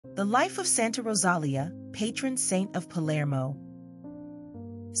The life of Santa Rosalia, patron saint of Palermo.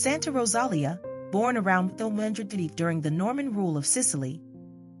 Santa Rosalia, born around 1200 during the Norman rule of Sicily,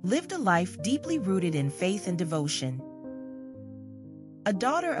 lived a life deeply rooted in faith and devotion. A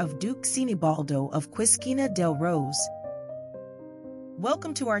daughter of Duke Sinibaldo of Quisquina del Rose.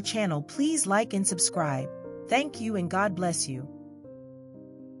 Welcome to our channel. Please like and subscribe. Thank you and God bless you.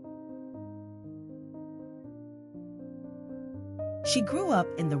 She grew up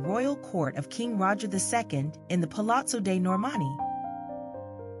in the royal court of King Roger II in the Palazzo dei Normanni.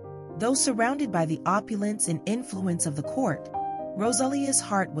 Though surrounded by the opulence and influence of the court, Rosalia's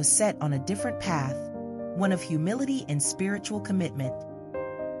heart was set on a different path, one of humility and spiritual commitment.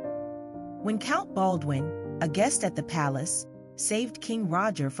 When Count Baldwin, a guest at the palace, saved King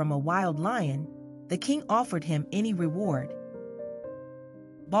Roger from a wild lion, the king offered him any reward.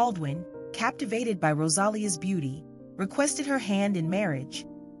 Baldwin, captivated by Rosalia's beauty, requested her hand in marriage,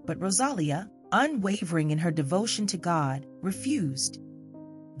 but Rosalia, unwavering in her devotion to God, refused.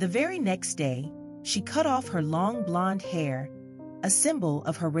 The very next day, she cut off her long blonde hair, a symbol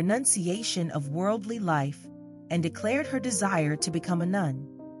of her renunciation of worldly life, and declared her desire to become a nun.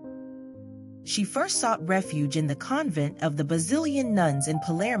 She first sought refuge in the convent of the Basilian nuns in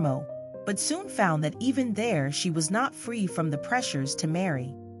Palermo, but soon found that even there she was not free from the pressures to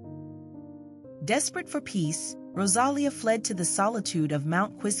marry. Desperate for peace, Rosalia fled to the solitude of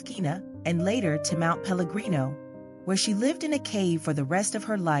Mount Quisquina and later to Mount Pellegrino, where she lived in a cave for the rest of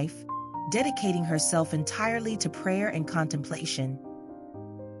her life, dedicating herself entirely to prayer and contemplation.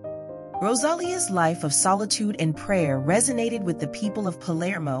 Rosalia's life of solitude and prayer resonated with the people of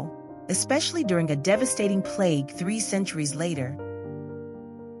Palermo, especially during a devastating plague 3 centuries later.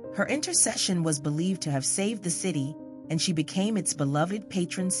 Her intercession was believed to have saved the city, and she became its beloved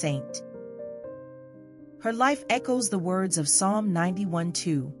patron saint. Her life echoes the words of Psalm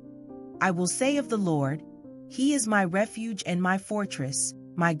 91:2. I will say of the Lord, He is my refuge and my fortress,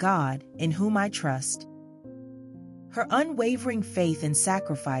 my God, in whom I trust. Her unwavering faith and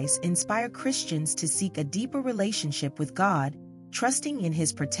sacrifice inspire Christians to seek a deeper relationship with God, trusting in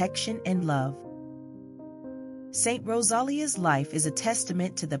His protection and love. Saint Rosalia's life is a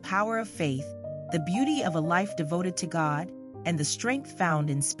testament to the power of faith, the beauty of a life devoted to God, and the strength found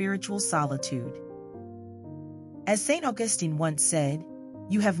in spiritual solitude. As St. Augustine once said,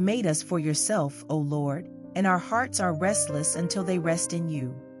 "You have made us for yourself, O Lord, and our hearts are restless until they rest in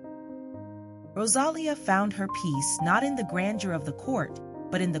you." Rosalia found her peace not in the grandeur of the court,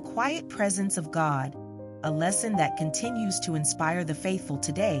 but in the quiet presence of God, a lesson that continues to inspire the faithful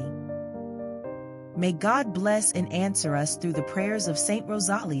today. May God bless and answer us through the prayers of Saint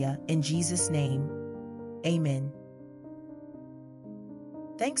Rosalia in Jesus' name. Amen.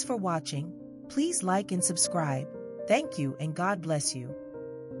 Thanks for watching. Please like and subscribe. Thank you and God bless you.